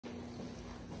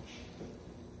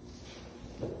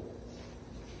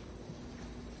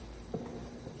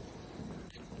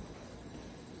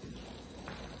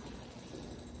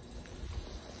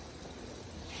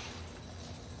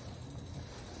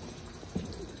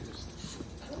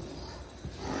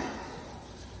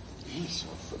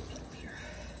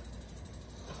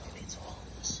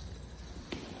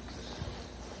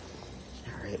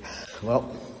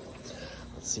well,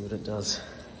 let's see what it does.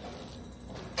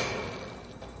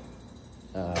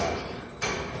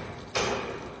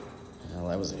 Well,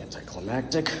 that was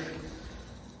anticlimactic.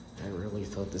 I really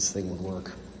thought this thing would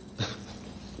work.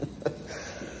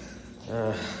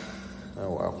 Oh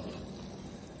well.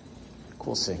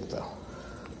 Cool sink though.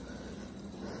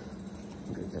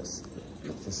 Look at this.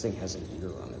 This thing has a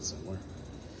gear on it somewhere.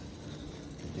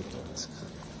 It does.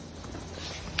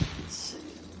 Let's see.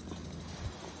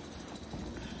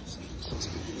 This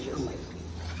gear might be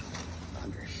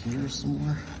under here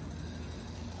somewhere.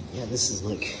 Yeah, this is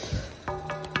like, I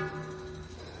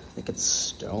think it's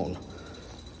stone.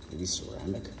 Maybe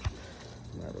ceramic.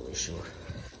 I'm not really sure.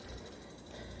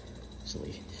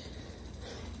 Actually,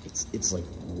 it's like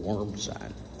worms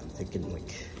on. I'm thinking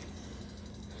like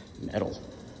metal.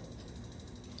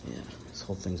 Yeah, this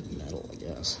whole thing's metal, I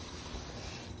guess.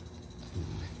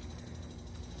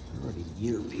 Already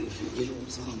year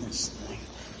years on this thing.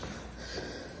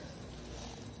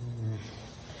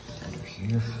 Under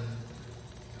here.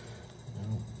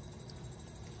 No.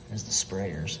 There's the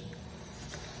sprayers.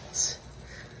 It's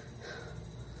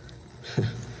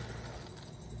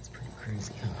pretty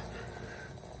crazy, huh?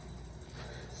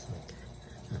 It's like,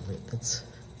 oh wait, that's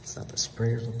not the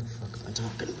sprayers. What the fuck am I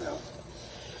talking about?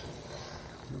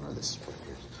 Where are the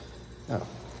sprayers? Oh,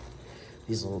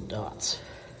 these little dots.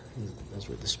 Those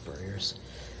were the sprayers.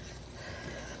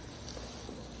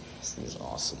 This thing's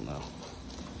awesome, though.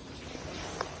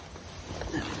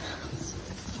 Let's see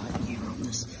if I can find gear on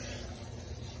this.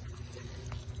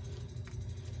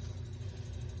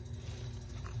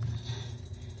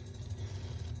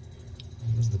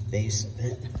 Here's the base of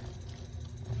it.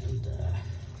 And,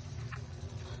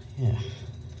 yeah.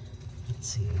 Let's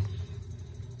see.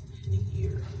 Any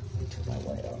gear. Let me turn my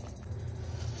light on.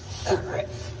 Alright.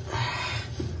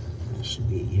 There should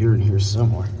be a year in here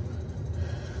somewhere.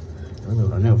 I really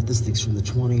don't know if this thing's from the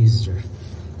 20s or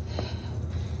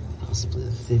possibly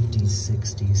the 50s,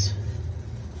 60s.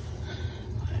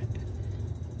 But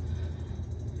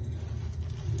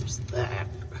there's that.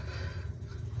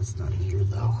 That's not a year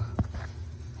though.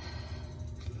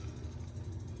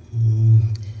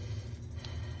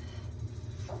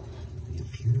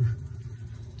 Up here.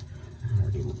 I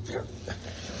already looked there.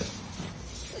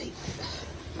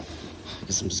 I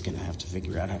guess I'm just gonna have to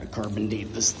figure out how to carbon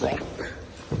date this thing. I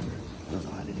don't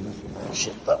know how to do any of that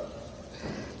shit though.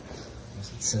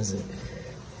 As it says it.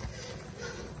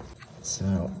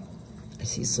 So, I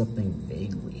see something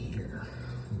vaguely here.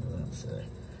 What does that say?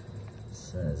 It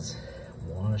says,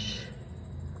 wash.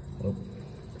 Oh.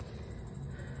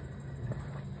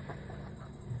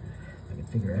 I can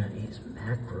figure out how to use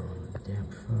macro on the damn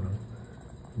phone.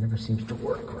 It never seems to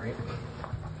work right.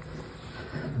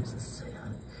 What does this say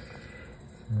on it?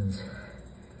 It says,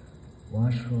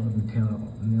 wash from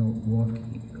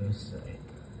Milwaukee, USA.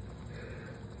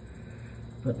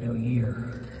 But no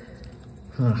year.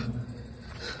 Huh.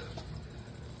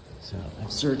 So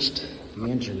I've searched the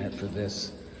internet for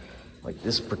this, like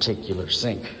this particular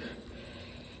sink.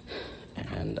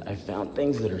 And I found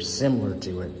things that are similar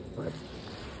to it, but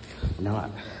not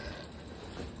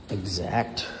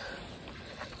exact.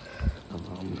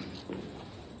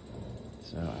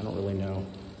 So I don't really know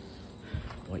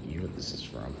what year this is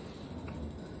from,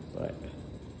 but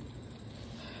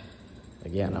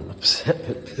again, I'm upset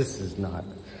that this is not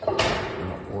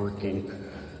working.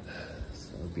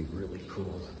 So it would be really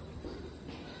cool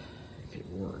if it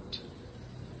worked.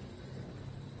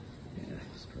 Yeah,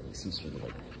 there's probably some sort of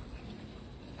like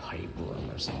pipe room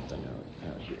or something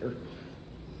out here.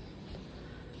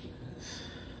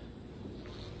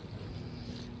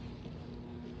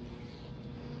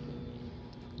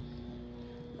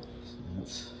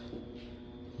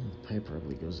 The pipe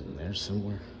probably goes in there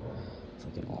somewhere. It's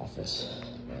like an office.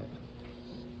 But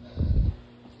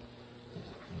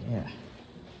yeah.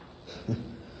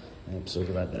 I'm so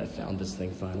glad that I found this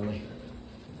thing finally.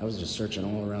 I was just searching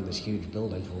all around this huge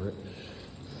building for it.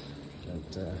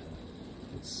 But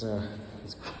it's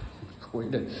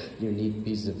quite a unique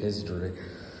piece of history.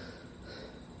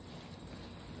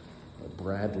 A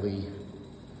Bradley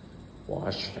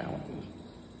wash fountain.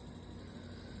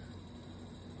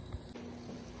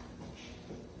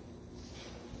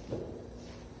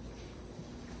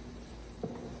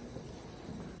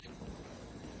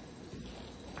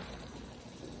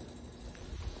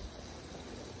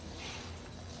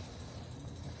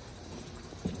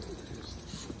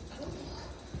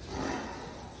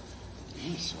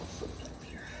 So flip it up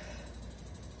here.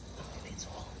 It needs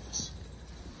all of this.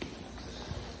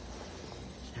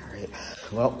 All right.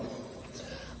 Well,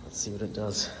 let's see what it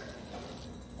does.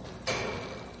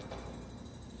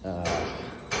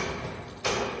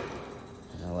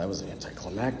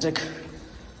 tactic.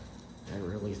 I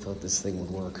really thought this thing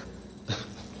would work.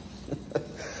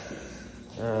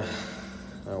 Oh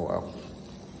well.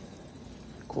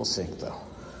 Cool sink though.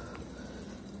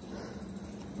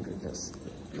 Look at this.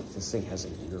 This thing has a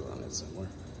year on it somewhere.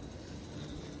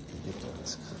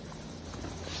 Ridiculous.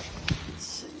 Let's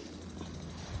see.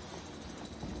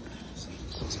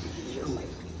 The year might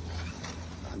be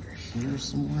under here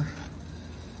somewhere.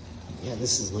 Yeah,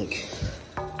 this is like,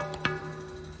 I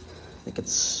think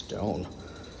it's stone.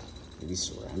 Maybe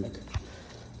ceramic.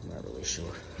 I'm not really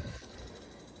sure.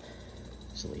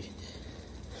 Actually,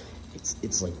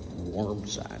 it's like warm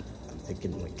side. I'm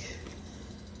thinking like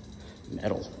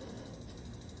metal.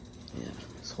 Yeah,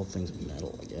 this whole thing's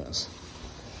metal, I guess.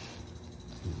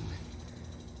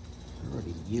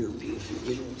 Already year beef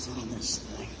years on this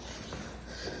thing.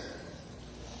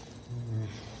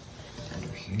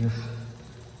 Under here.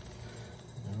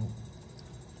 No.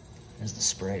 There's the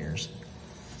sprayers.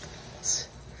 It's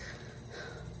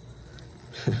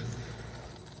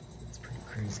pretty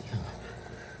crazy, huh?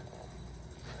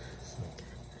 It's like,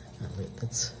 no, wait,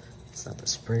 that's not the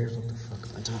sprayers. What the fuck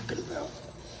am I talking about?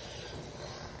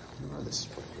 Where are the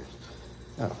sprayers?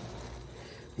 Oh,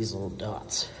 these little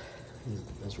dots.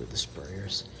 Those were the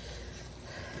sprayers.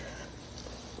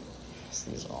 This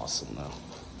thing's awesome, though.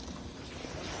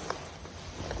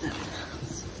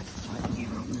 Let's see if I can find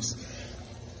gear on this.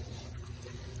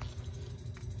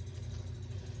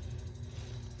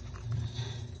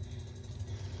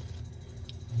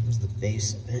 Here's the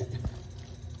base of it.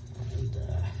 And,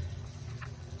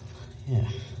 yeah.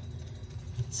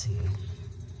 Let's see.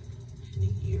 In a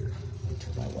year. Let me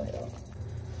turn my light on.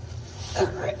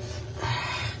 Alright.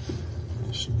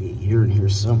 There should be a year in here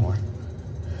somewhere.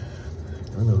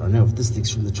 I really don't know if this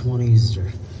thing's from the 20s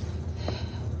or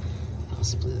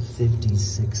possibly the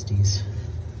 50s, 60s.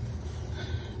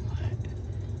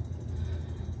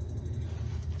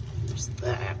 There's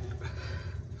that.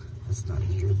 That's not a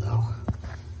year though.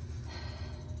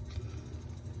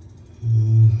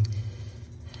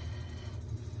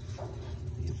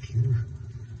 Up here.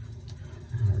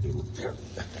 I already looked there.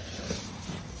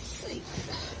 I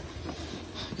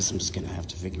guess I'm just gonna have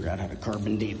to figure out how to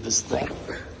carbon date this thing.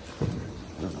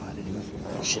 I don't know how to do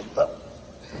that shit though.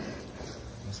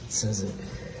 Unless it says it.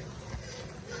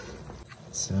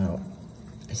 So,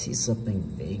 I see something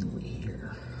vaguely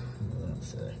here. What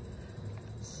does that say?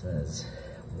 It says,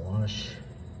 wash.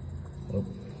 Whoop.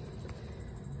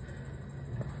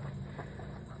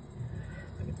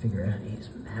 I can figure out how to use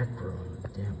macro on the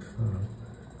damn phone.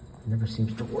 It never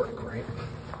seems to work right.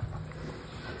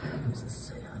 What does this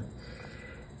say on it?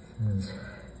 It says,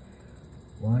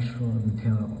 wash from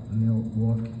town,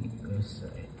 Milwaukee, USA.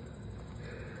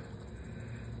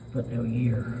 But no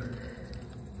year.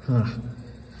 Huh.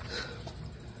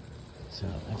 So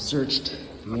I've searched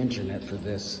the internet for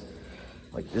this,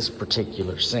 like this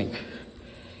particular sink.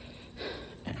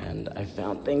 And I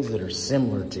found things that are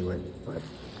similar to it, but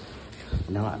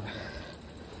not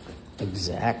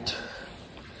exact.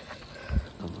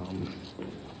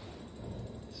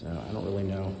 So I don't really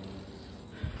know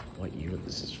what year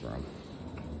this is from.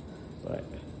 But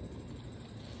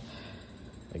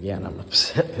again, I'm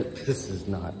upset that this is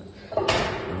not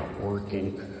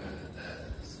working.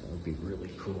 So it would be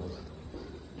really cool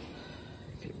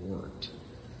if it worked.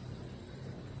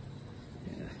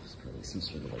 Yeah, there's probably some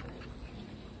sort of like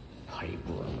pipe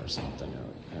room or something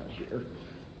out here.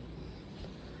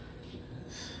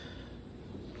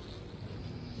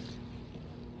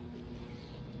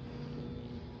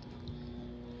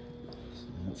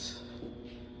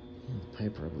 The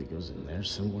pipe probably goes in there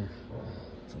somewhere.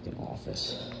 It's like an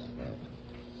office.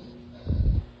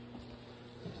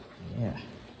 Yeah.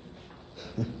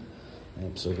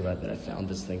 I'm so glad that I found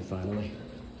this thing finally.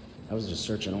 I was just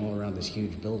searching all around this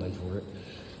huge building for it.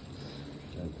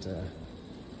 But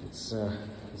it's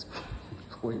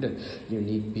quite a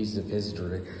unique piece of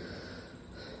history.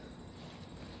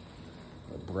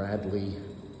 A Bradley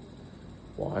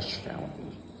wash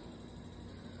fountain.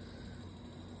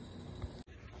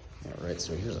 All right,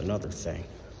 so here's another thing.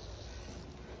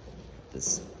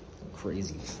 This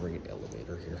crazy freight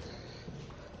elevator here.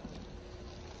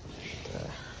 And,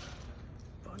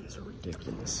 buttons are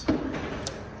ridiculous. I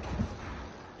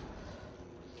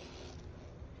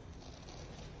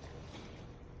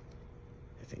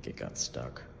think it got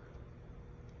stuck.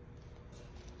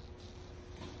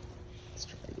 Let's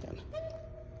try again.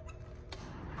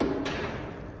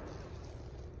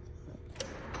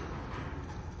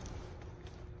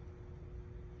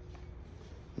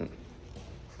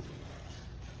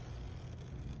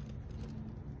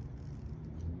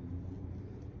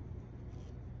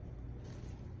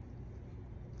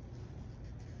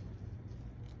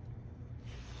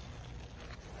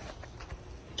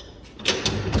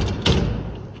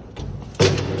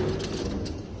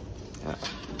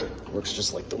 looks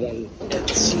just like the one at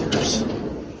Sears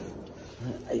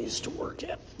I used to work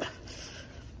at.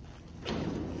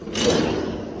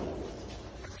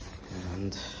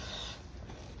 And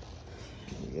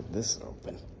get this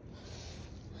open.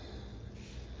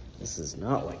 This is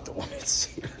not like the one at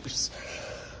Sears.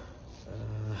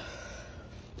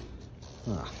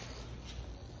 Yeah,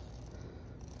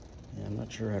 I'm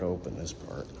not sure how to open this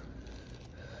part.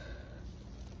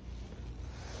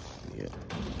 Yeah,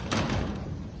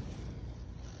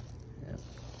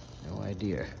 no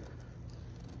idea.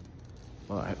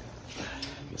 But I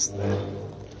guess that.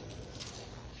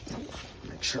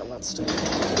 Make sure I'm not stuck.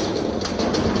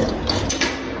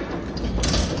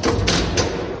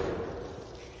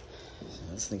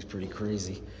 This thing's pretty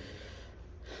crazy.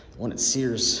 The one at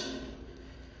Sears,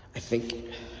 I'm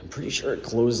pretty sure it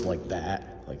closed like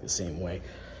that, like the same way.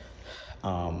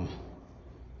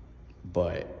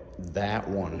 But that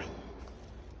one,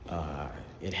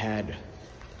 it had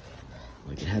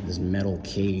this metal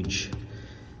cage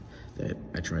that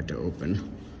I tried to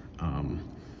open.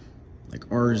 Like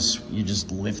ours, you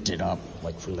just lift it up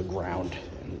like from the ground,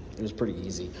 and it was pretty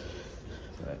easy.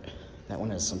 But that one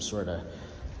has some sort of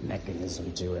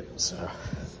mechanism to it, so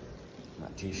I'm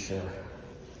not too sure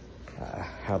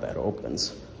how that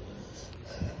opens.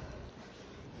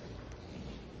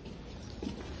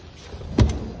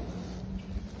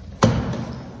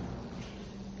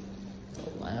 The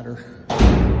ladder.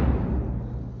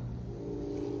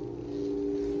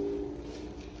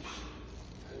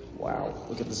 Wow,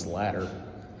 look at this ladder.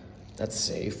 That's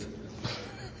safe.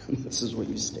 This is what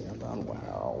you stand on.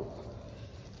 Wow.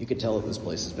 You could tell that this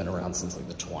place has been around since like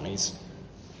the 20s,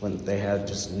 when they had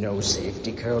just no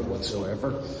safety code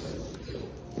whatsoever.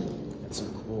 Got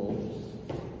some cool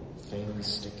things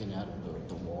sticking out of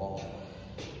the wall.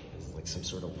 It's like some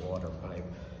sort of water pipe.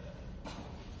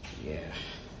 Yeah.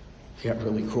 You got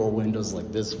really cool windows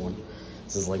like this one.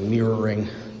 This is like mirroring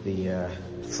the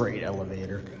freight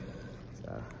elevator.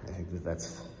 I think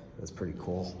that's pretty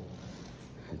cool.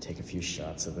 And take a few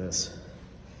shots of this.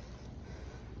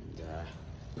 And,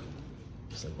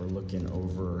 looks like we're looking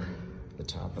over the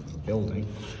top of the building.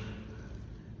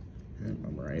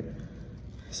 I'm right.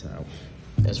 So,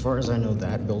 as far as I know,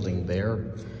 that building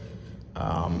there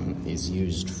is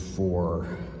used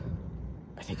for,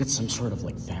 I think it's some sort of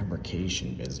like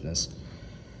fabrication business.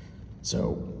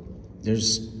 So,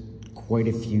 there's quite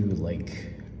a few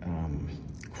like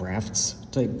crafts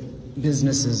type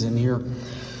businesses in here.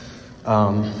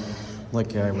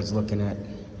 Like I was looking at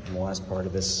in the last part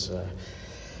of this,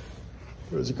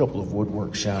 there was a couple of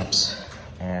woodwork shops,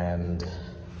 and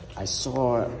I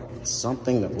saw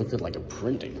something that looked like a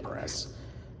printing press,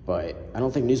 but I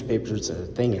don't think newspapers are a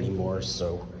thing anymore,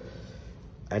 so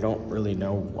I don't really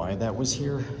know why that was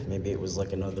here. Maybe it was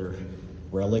like another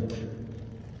relic,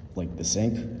 like the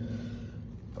sink,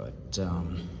 but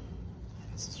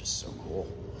this is just so cool.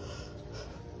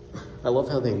 I love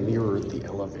how they mirrored the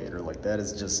elevator. Like that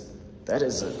is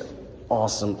an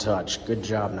awesome touch. Good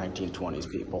job, 1920s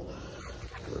people,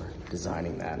 for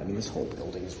designing that. I mean, this whole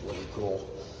building is really cool.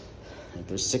 Like,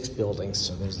 there's 6 buildings,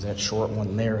 so there's that short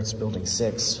one there. It's building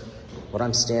 6. What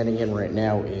I'm standing in right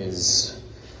now is,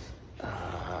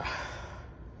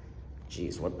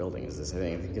 geez, what building is this?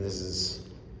 I think this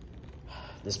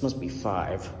must be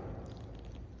 5.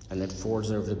 And then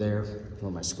 4's over there,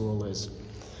 where my school is.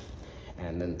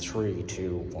 And then 3,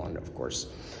 2, 1, of course.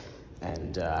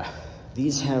 And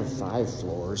these have 5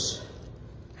 floors,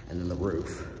 and then the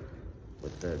roof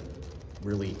with the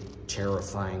really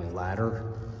terrifying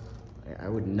ladder. I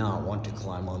would not want to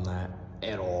climb on that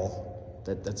at all.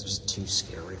 That's just too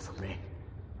scary for me.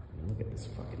 Look at this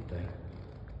fucking thing.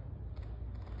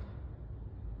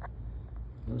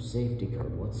 No safety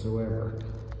code whatsoever.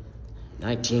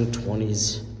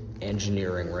 1920s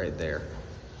engineering right there.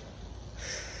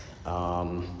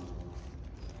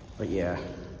 But yeah,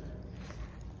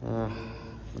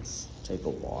 let's take a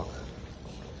walk.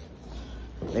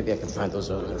 Maybe I can find those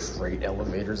other freight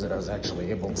elevators that I was actually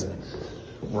able to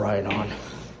ride on.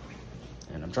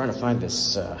 And I'm trying to find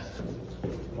this,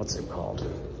 what's it called?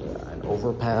 An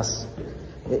overpass.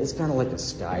 It's kind of like a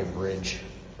sky bridge,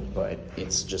 but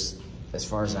it's just, as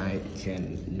far as I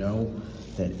can know,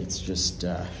 that it's just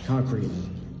concrete.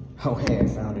 Oh, hey, I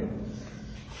found it.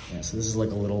 Yeah, so this is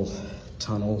like a little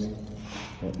tunnel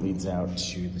that leads out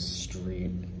to the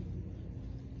street.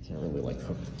 Can't really like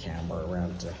hook the camera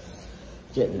around to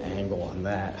get an angle on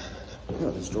that.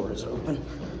 Oh, this door is open.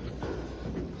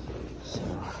 So,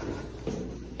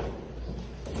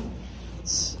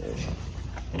 let's see.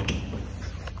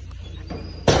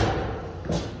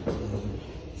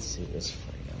 Let's see this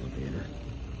freight elevator.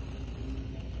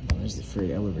 there's the freight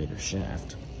elevator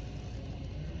shaft.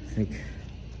 I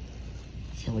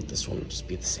feel like this one would just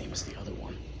be the same as the other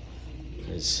one.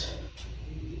 Because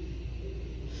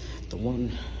the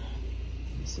one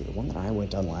that I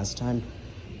went on last time,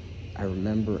 I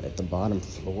remember at the bottom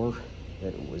floor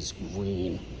that it was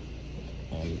green.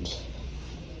 And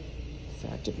in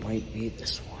fact, it might be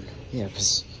this one. Yeah,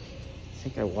 because I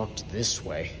think I walked this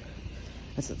way.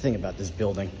 That's the thing about this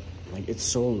building. Like, it's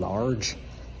so large.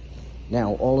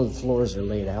 Now, all of the floors are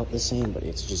laid out the same, but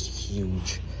it's just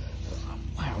huge.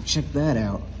 Wow, check that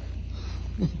out.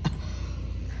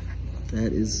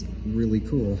 That is really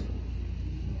cool.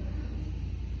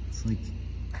 It's like,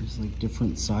 there's like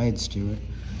different sides to it.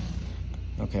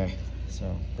 Okay,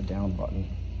 so the down button.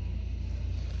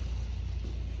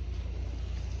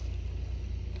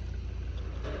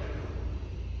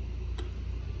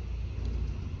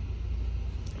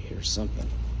 I hear something.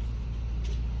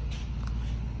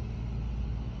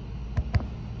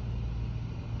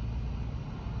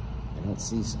 I don't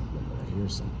see something, but I hear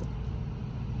something.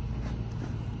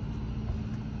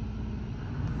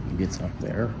 Maybe it's up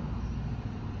there.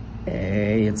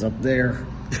 Hey, it's up there.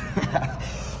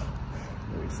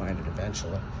 We'd find it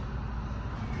eventually.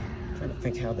 I'm trying to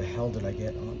think, how the hell did I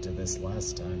get onto this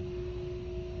last time?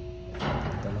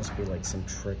 There must be like some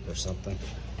trick or something.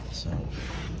 So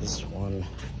this one,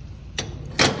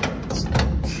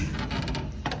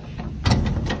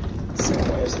 same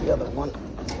way as the other one.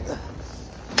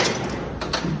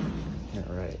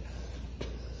 All right.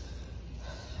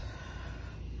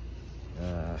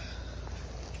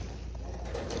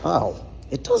 Oh,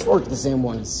 it does work the same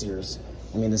one as Sears.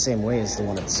 I mean, the same way as the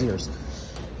one at Sears.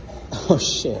 Oh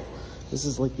shit, this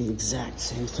is like the exact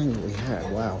same thing that we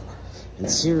had, wow. And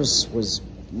Sears was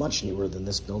much newer than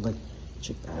this building.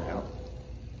 Check that out.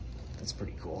 That's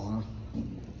pretty cool, huh?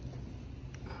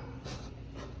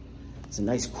 It's a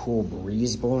nice cool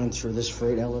breeze blowing through this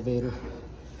freight elevator.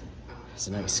 It's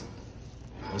a nice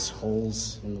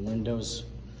holes in the windows.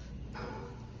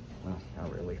 Well,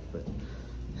 not really, but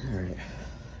all right.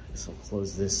 So I'll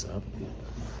close this up.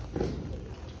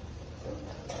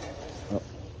 Oh.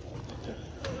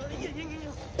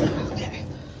 Okay,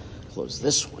 close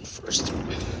this one first.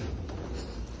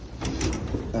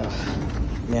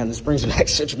 Man, this brings back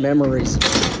such memories.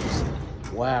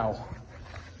 Wow.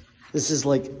 This is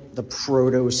like the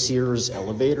proto Sears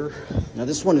elevator. Now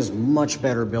this one is much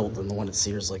better built than the one at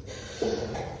Sears. Like,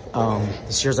 the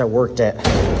Sears I worked at,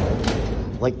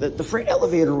 like the freight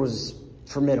elevator was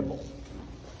formidable.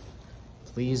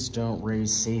 Please don't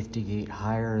raise safety gate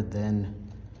higher than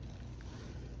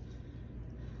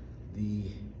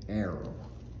the arrow.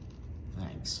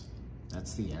 Thanks.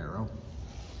 That's the arrow.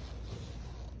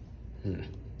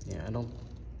 Yeah, I don't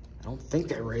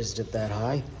think I raised it that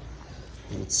high.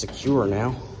 And it's secure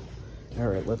now. All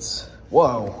right, let's,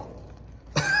 whoa.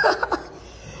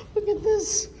 Look at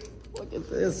this. Look at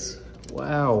this.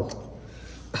 Wow.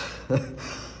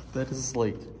 That is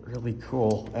like really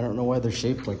cool. I don't know why they're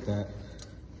shaped like that.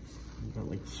 You've got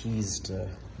like keys to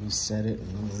reset it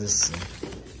and all this.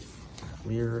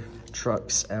 Clear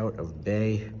trucks out of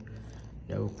bay.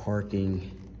 No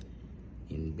parking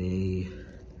in bay.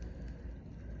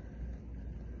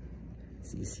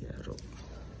 See Seattle.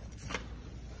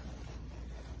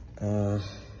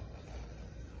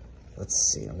 Let's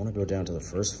see, I want to go down to the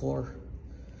first floor,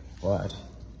 but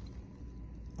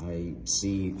I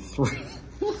see 3.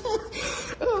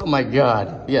 Oh my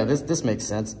God. Yeah, this makes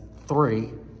sense.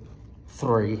 3,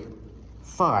 3,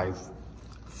 5,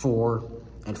 4,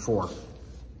 and 4.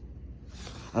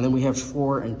 And then we have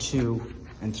 4 and 2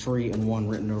 and 3 and 1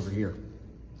 written over here.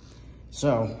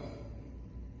 So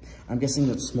I'm guessing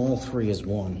that small 3 is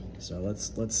 1. So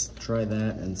let's try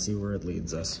that and see where it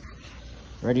leads us.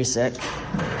 Ready, set,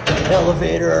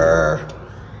 elevator.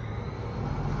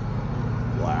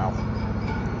 Wow.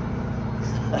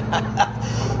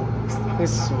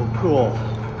 This is so cool.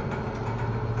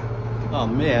 Oh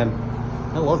man,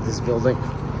 I love this building.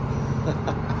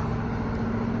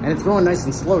 And it's going nice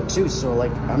and slow too, so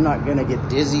like I'm not gonna get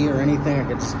dizzy or anything. I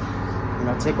can just, you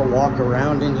know, take a walk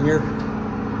around in here.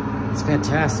 It's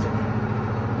fantastic.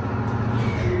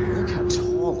 Look how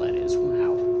tall that is,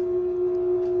 wow.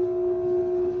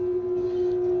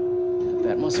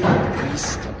 That must be at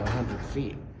least like 100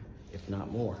 feet, if not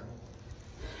more.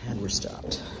 And we're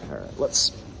stopped. All right,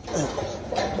 let's,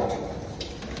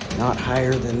 not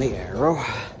higher than the arrow.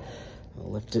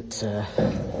 I'll lift it to,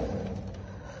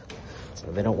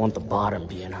 so they don't want the bottom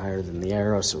being higher than the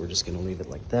arrow, so we're just gonna leave it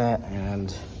like that.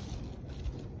 And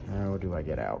how do I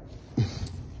get out?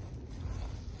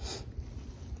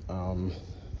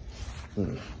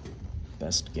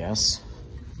 Best guess.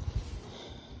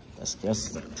 Best guess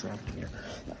is that I'm trapped in here.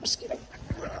 No, I'm just kidding.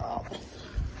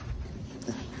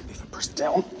 If I press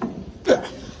down.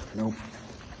 Nope.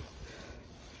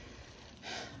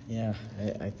 Yeah,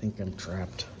 I think I'm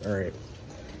trapped. All right,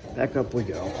 back up we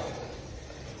go.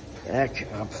 Back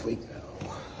up we go.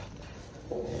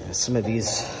 Yeah, some of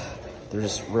these, they're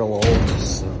just real old,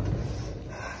 so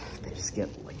they just get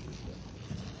like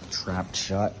trapped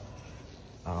shut.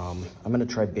 I'm gonna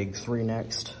try big 3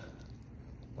 next.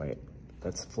 Wait,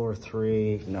 that's floor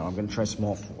 3. No, I'm gonna try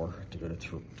small 4 to go to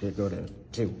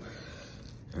 2.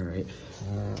 All right,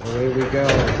 away we go.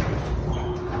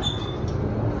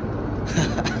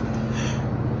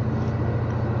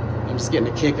 I'm just getting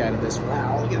a kick out of this.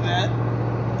 Wow, look at that.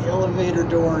 The elevator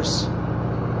doors.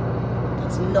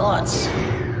 That's nuts.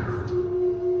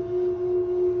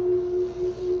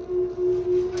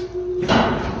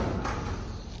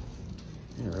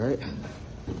 All right.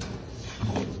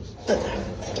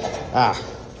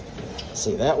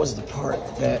 See, that was the part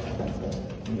that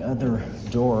the other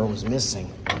door was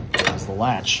missing. It was the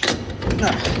latch.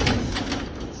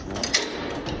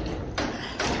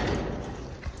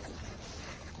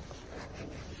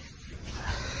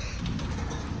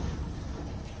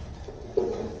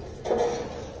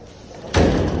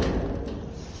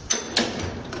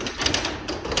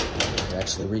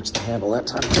 Actually reached the handle that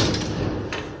time.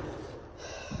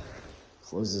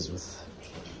 Closes with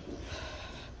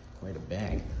quite a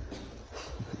bang.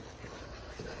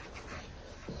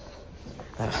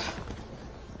 My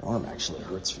arm actually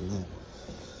hurts from that.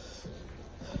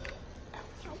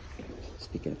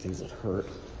 Speaking of things that hurt,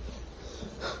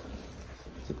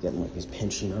 I keep getting like these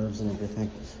pinchy nerves and everything.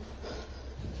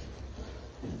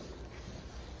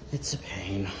 It's a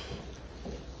pain.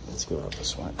 Let's go out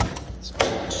this way. So I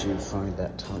want to find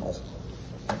that tunnel.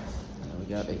 Now we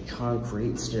got a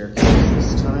concrete staircase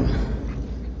this time.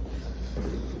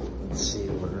 Let's see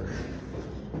where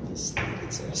this thing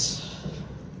gets us.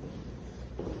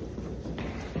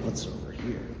 What's over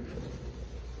here?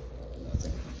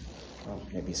 Nothing. Oh,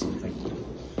 maybe something.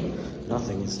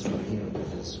 Nothing is through here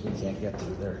because we can't get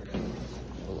through there.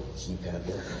 A little keypad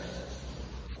there.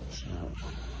 So,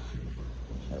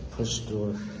 got a push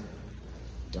door.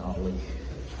 Dolly,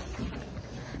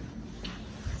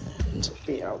 and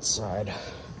the outside.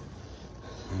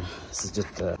 This is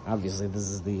just obviously this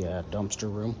is the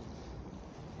dumpster room.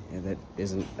 Yeah, that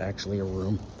isn't actually a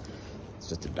room. It's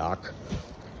just a dock.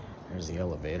 There's the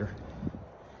elevator.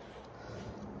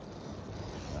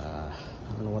 I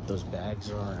don't know what those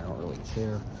bags are. I don't really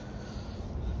care.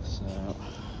 So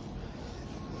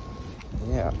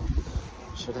yeah,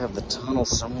 should have the tunnel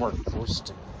somewhere close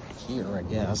to here, I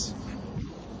guess.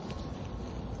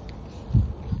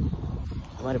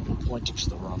 I might have been pointing to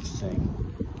the wrong thing.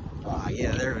 Ah,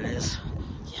 yeah, there it is.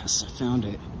 Yes, I found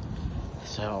it.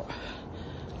 So,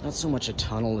 not so much a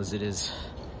tunnel as it is.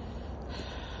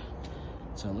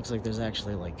 So it looks like there's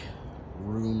actually like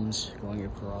rooms going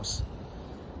across.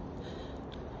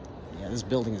 Yeah, this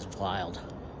building is wild.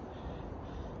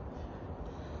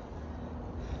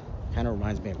 Kind of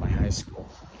reminds me of my high school.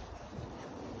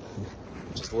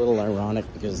 Just a little ironic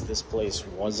because this place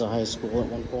was a high school at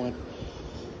one point.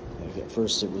 At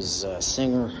first it was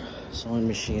Singer, sewing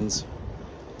machines,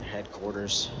 the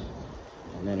headquarters,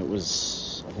 and then it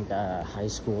was, I think, a high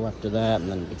school after that,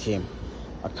 and then it became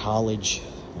a college,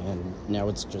 and now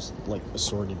it's just like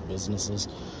assorted businesses.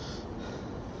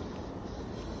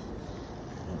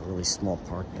 A really small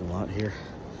parking lot here.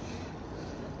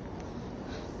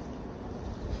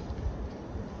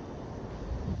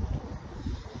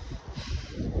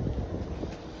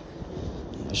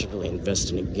 I should really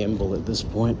invest in a gimbal at this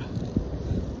point.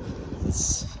 I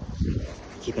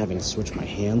keep having to switch my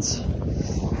hands.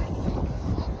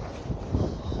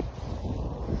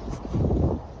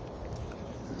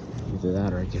 Either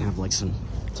that or I can have like some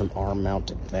arm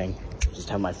mounted thing. Just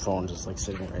have my phone just like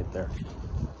sitting right there.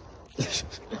 So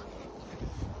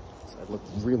I'd look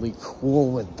really cool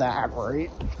with that,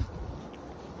 right?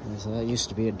 And so that used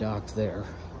to be a dock there.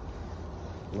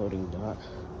 Loading dock.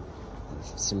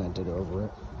 Cemented over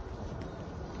it.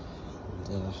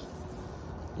 And,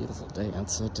 beautiful day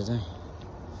outside today.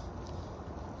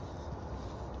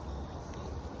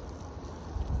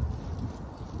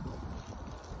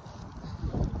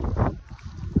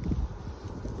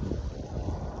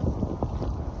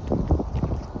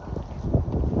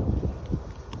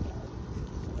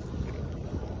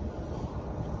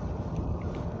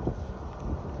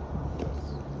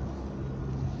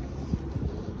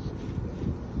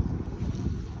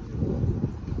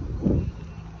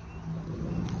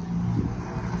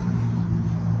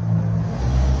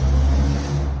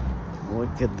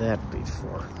 What could that be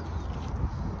for?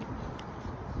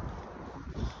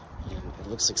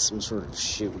 looks like some sort of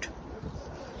chute.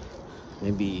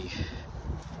 Maybe,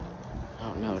 I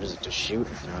don't know, is it a chute?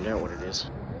 I found out what it is.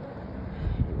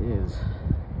 It is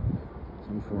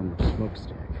some form of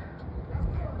smokestack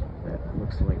that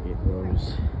looks like it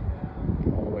goes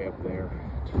all the way up there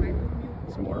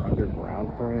to somewhere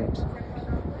underground, perhaps.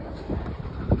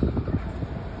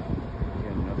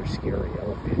 Again, another scary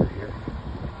elevator here.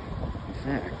 In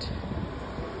fact,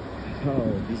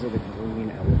 oh, these are the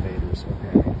green elevators,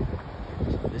 okay.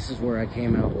 So this is where I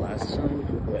came out last time,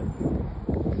 but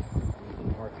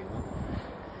the parking lot.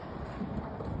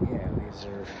 Yeah, these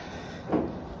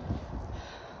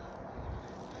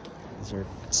are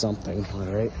something,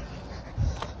 alright?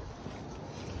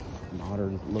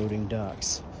 Modern loading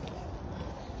docks.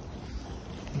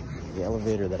 The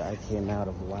elevator that I came out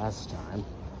of last time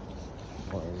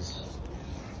was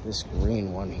this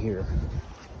green one here.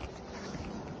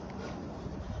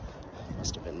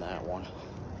 Must have been that one.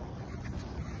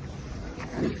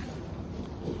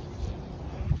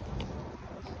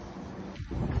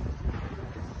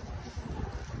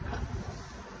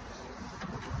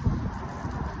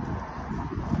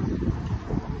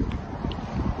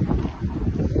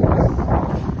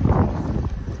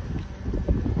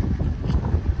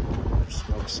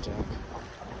 Smokestack.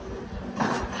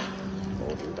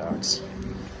 Loading docks.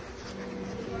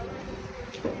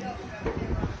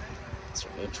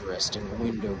 Some interesting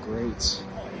window grates.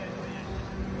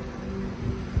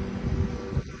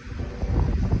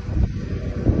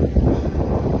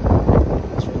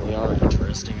 These really are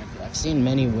interesting. I've seen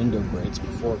many window grates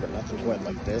before, but nothing quite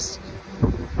like this.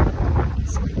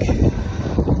 It's like,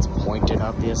 it's pointed,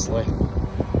 obviously.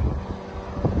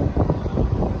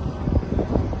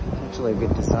 Actually a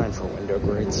good design for window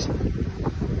grates.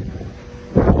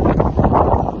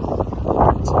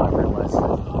 So I realized that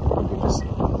you could just,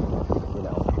 you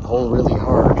know, pull really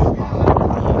hard on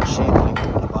the shank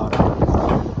at the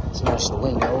bottom, smash the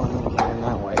window, and then get in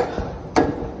that way.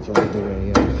 If you want to do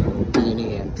a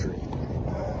B&E entry.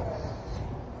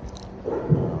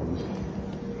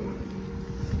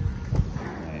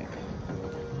 Right.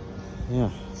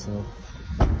 Yeah, so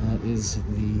that is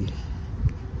the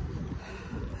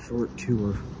short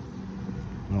tour.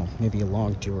 Well, maybe a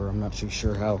long tour. I'm not too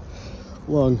sure how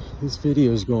long this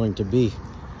video is going to be.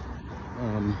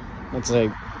 Once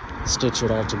I stitch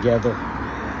it all together.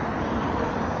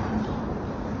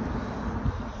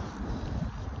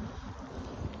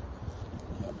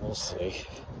 Yeah, we'll see.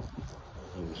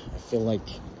 I feel like,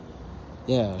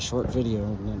 yeah, a short video,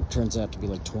 and then it turns out to be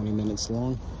like 20 minutes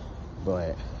long.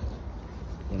 But,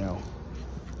 you know,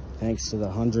 thanks to the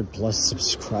 100+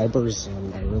 subscribers,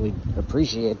 and I really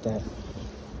appreciate that.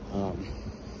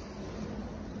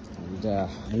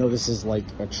 I know this is like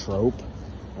a trope,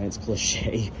 and it's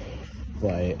cliche,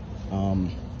 but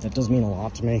that does mean a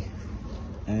lot to me.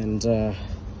 And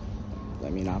I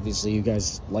mean, obviously you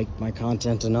guys like my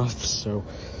content enough, so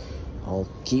I'll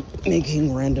keep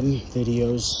making random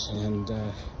videos, and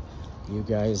you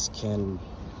guys can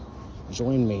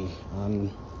join me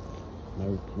on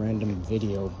my random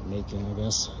video making, I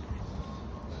guess.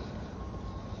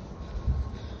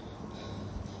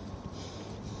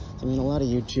 I mean, a lot of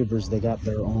YouTubers, they got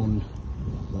their own,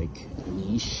 like,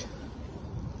 niche.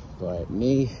 But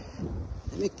me,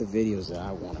 I make the videos that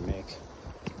I want to make.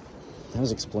 I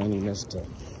was explaining this to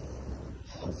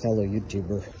a fellow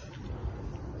YouTuber.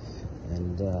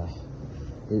 And,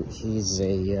 he's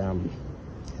a, I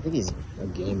think he's a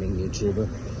gaming YouTuber.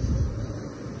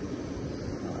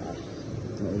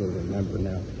 I don't really remember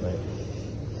now, but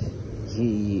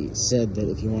he said that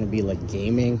if you want to be, like,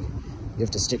 gaming, you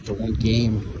have to stick to one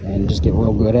game and just get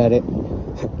real good at it.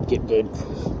 Get good.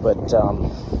 But,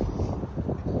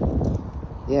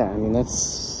 yeah, I mean,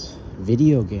 that's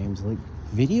video games. Like,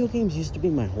 video games used to be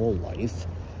my whole life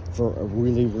for a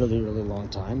really, really, really long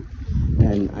time.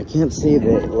 And I can't say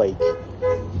that, like,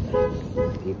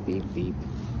 beep, beep, beep.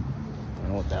 I don't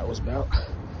know what that was about.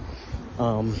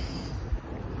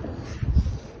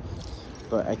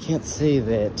 But I can't say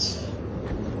that,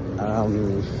 I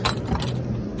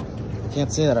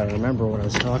remember what I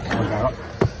was talking about.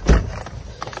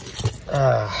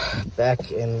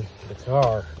 Back in the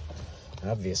car,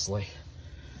 obviously.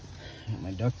 Got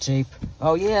my duct tape.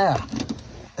 Oh yeah!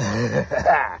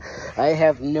 I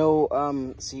have no,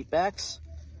 seat backs.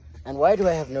 And why do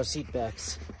I have no seat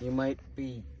backs? You might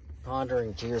be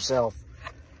pondering to yourself.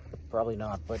 Probably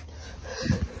not, but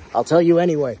I'll tell you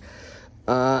anyway.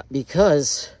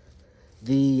 Because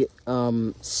the,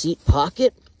 seat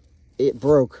pocket, it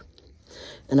broke.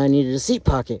 And I needed a seat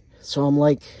pocket. So I'm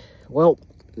like, well,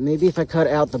 maybe if I cut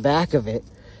out the back of it,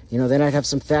 you know, then I'd have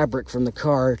some fabric from the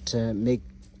car to make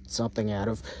something out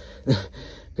of.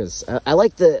 because I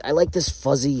like this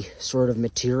fuzzy sort of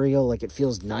material. Like, it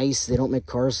feels nice. They don't make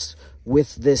cars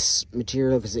with this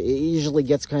material because it usually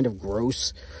gets kind of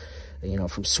gross, you know,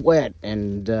 from sweat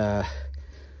and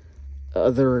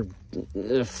other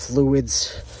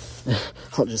fluids.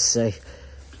 I'll just say,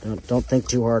 don't think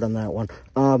too hard on that one.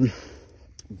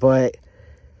 But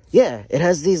yeah, it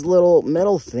has these little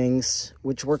metal things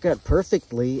which work out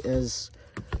perfectly as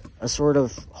a sort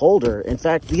of holder. In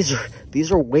fact,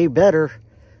 these are way better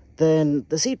than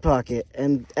the seat pocket.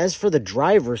 And as for the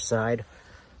driver's side,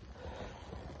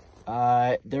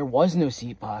 there was no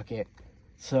seat pocket,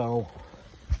 so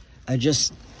I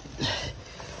just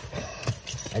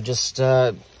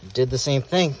did the same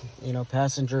thing, you know,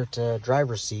 passenger to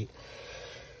driver's seat.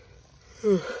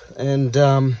 And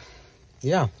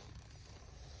yeah,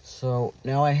 so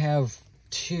now I have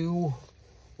 2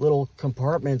 little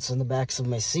compartments in the backs of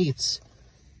my seats,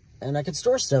 and I can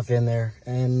store stuff in there.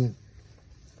 And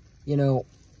you know,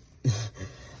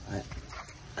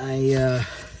 I'm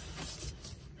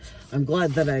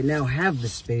glad that I now have the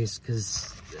space,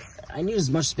 because I need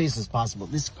as much space as possible.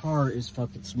 This car is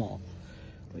fucking small.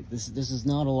 Like, this is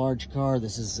not a large car.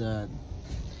 This is a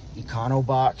Econo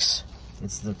box.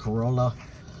 It's the Corolla.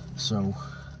 So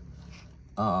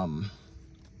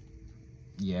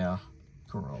yeah,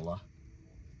 Corolla.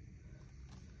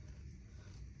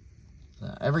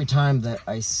 Every time that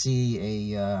I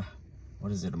see a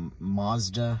what is it, a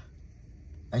Mazda,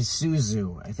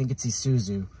 Isuzu, I think it's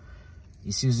Isuzu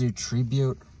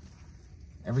Tribute.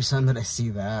 Every time that I see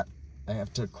that, I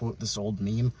have to quote this old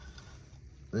meme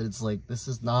that it's like, this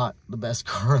is not the best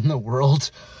car in the world,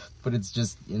 but it's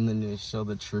just in the news, show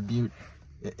the Tribute.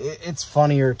 It's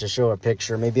funnier to show a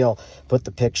picture. Maybe I'll put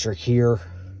the picture here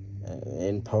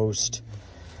in post.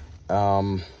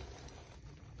 If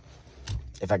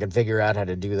I could figure out how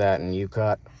to do that in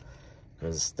UCut,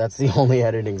 because that's the only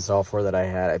editing software that I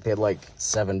had. I paid like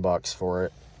 $7 for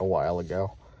it a while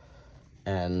ago.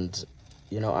 And,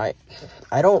 you know, I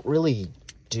don't really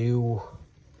do...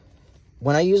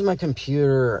 When I use my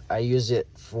computer, I use it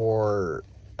for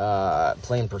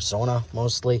playing Persona,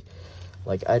 mostly.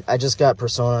 Like, I just got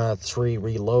Persona 3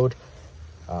 Reload.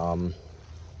 And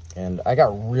I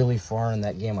got really far in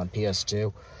that game on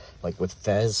PS2, like with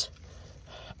Fez.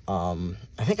 I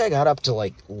think I got up to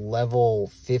like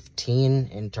level 15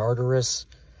 in Tartarus.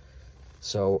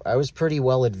 So I was pretty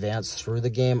well advanced through the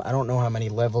game. I don't know how many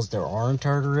levels there are in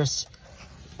Tartarus.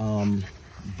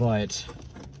 But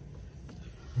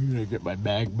I'm gonna get my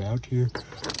bag mount here.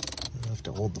 I have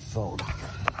to hold the phone.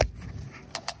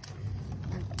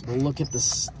 We'll look at the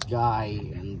sky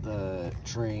and the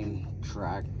train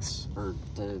tracks, or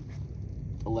the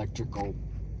electrical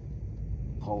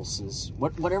pulses.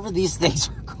 Whatever these things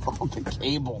are called, the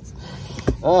cables.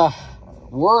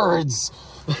 Words.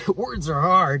 Words are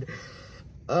hard.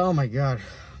 Oh my god.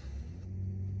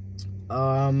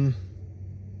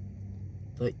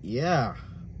 But yeah.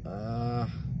 I've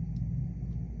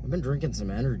been drinking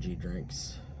some energy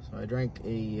drinks. So I drank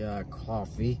a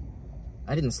coffee.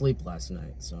 I didn't sleep last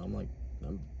night, so I'm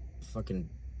fucking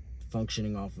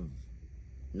functioning off of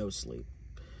no sleep.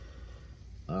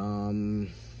 I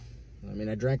mean,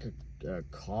 I drank a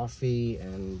coffee,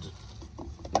 and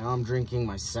now I'm drinking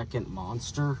my second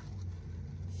Monster.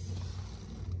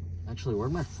 Actually,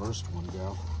 where'd my first one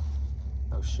go?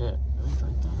 Oh shit, did I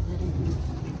drink that already?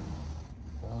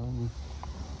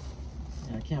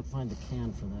 Yeah, I can't find the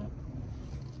can for that.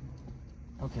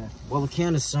 Okay, well, the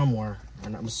can is somewhere,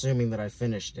 and I'm assuming that I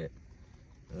finished it.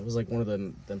 It was like one of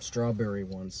them strawberry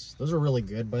ones. Those are really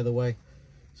good, by the way.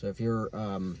 So if you're,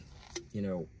 you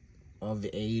know, of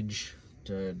age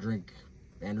to drink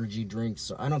energy drinks,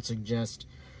 so I don't suggest,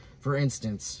 for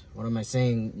instance, what am I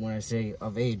saying when I say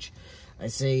of age? I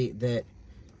say that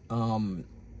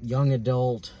young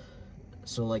adult,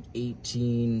 so like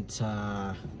 18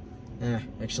 to,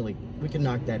 actually, we can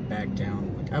knock that back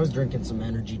down. Like, I was drinking some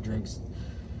energy drinks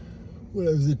when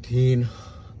I was a teen.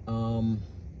 I don't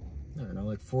know,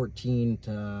 like 14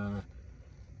 to,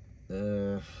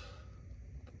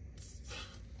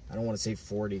 I don't want to say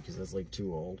 40 because that's like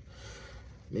too old.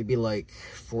 Maybe like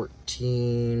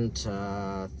 14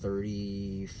 to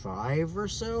 35 or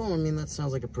so. I mean, that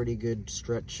sounds like a pretty good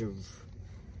stretch of,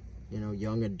 you know,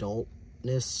 young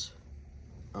adultness.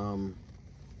 I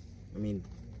mean,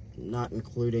 not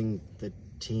including the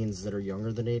teens that are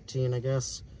younger than 18, I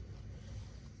guess,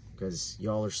 because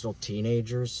y'all are still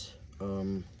teenagers.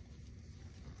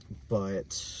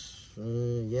 But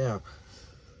yeah,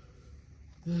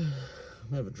 I'm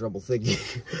having trouble thinking.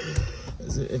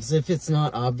 As if it's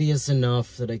not obvious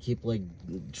enough that I keep like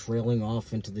trailing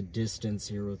off into the distance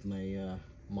here with my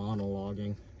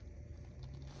monologuing.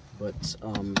 But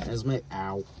as my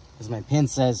pin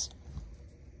says,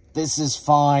 this is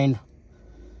fine.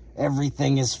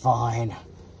 Everything is fine.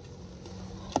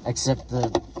 Except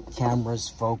the camera's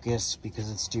focus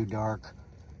because it's too dark.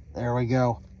 There we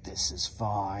go. This is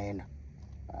fine.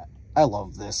 I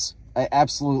love this. I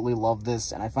absolutely love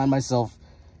this, and I find myself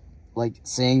like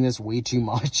saying this way too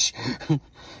much.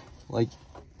 Like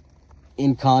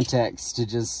in context to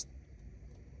just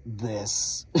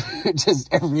this.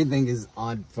 Just everything is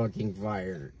on fucking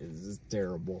fire. It's just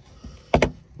terrible.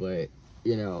 But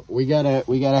you know, we gotta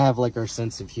have like our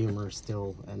sense of humor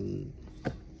still, and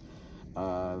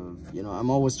you know, I'm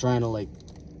always trying to like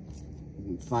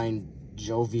find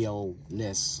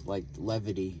jovialness, like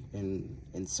levity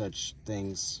in such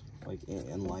things, like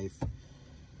in life.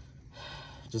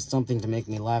 Just something to make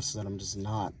me laugh so that I'm just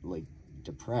not like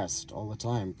depressed all the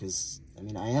time, because I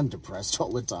mean I am depressed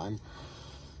all the time.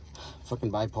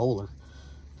 Fucking bipolar.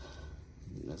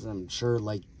 As I'm sure,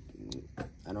 like,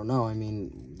 I don't know, I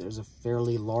mean there's a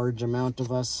fairly large amount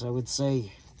of us, I would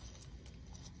say.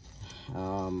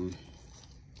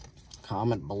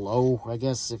 Comment below, I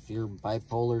guess, if you're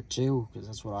bipolar too, because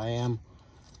that's what I am.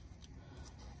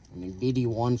 I mean,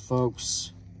 BD1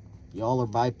 folks, y'all are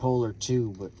bipolar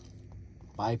too, but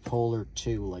bipolar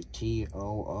 2, like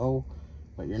T-O-O,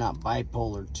 but you're not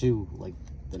bipolar 2, like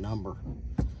the number.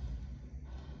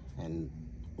 And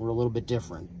we're a little bit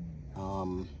different.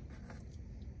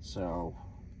 So,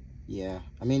 yeah.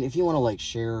 I mean, if you want to, like,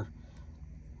 share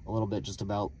a little bit just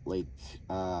about, like,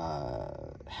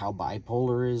 how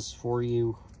bipolar is for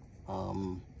you,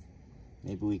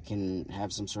 maybe we can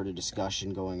have some sort of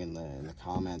discussion going in the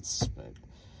comments. But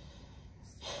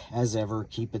as ever,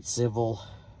 keep it civil,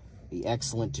 be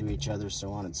excellent to each other,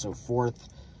 so on and so forth.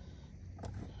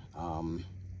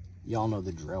 Y'all know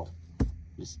the drill.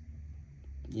 Just,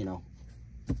 you know,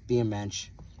 be a mensch.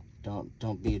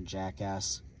 Don't be a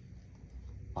jackass.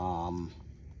 And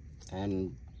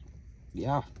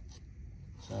yeah,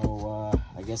 so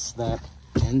I guess that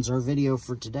ends our video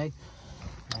for today.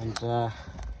 And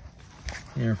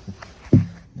here,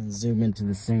 I'll zoom into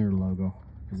the Singer logo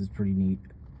because it's pretty neat.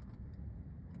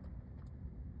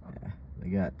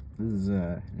 Yeah, this is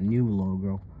a new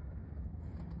logo.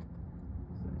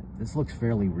 This looks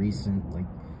fairly recent. Like,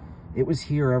 it was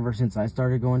here ever since I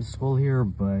started going to school here,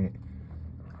 but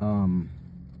I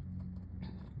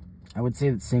would say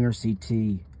that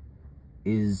SingerCT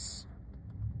is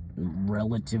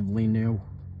relatively new.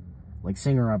 Like,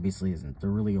 Singer obviously isn't. They're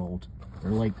really old.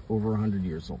 They're like over 100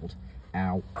 years old.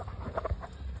 Ow.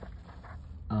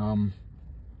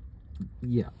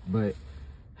 Yeah, but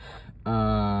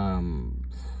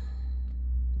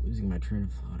losing my train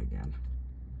of thought again.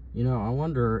 You know, I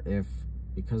wonder if,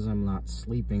 because I'm not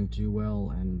sleeping too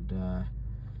well and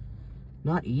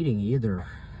not eating either,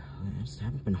 I just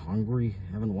haven't been hungry,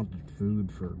 haven't wanted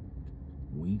food for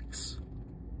weeks.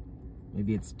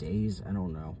 Maybe it's days, I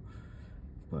don't know.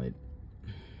 But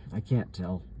I can't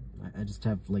tell. I just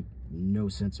have, like, no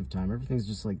sense of time. Everything's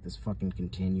just like this fucking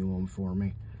continuum for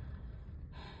me.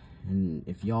 And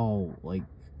if y'all, like,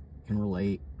 can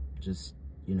relate, just,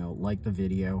 you know, like the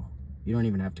video. You don't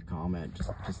even have to comment.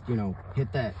 Just you know,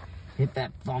 hit that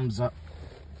thumbs up.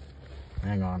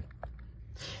 Hang on.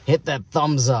 Hit that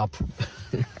thumbs up.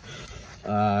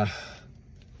 But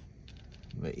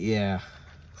yeah,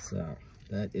 so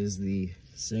that is the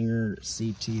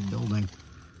SingerCT building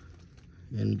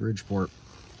in Bridgeport.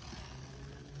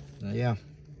 Yeah,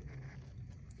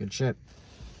 good shit.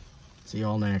 See you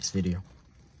all in the next video.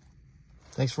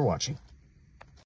 Thanks for watching.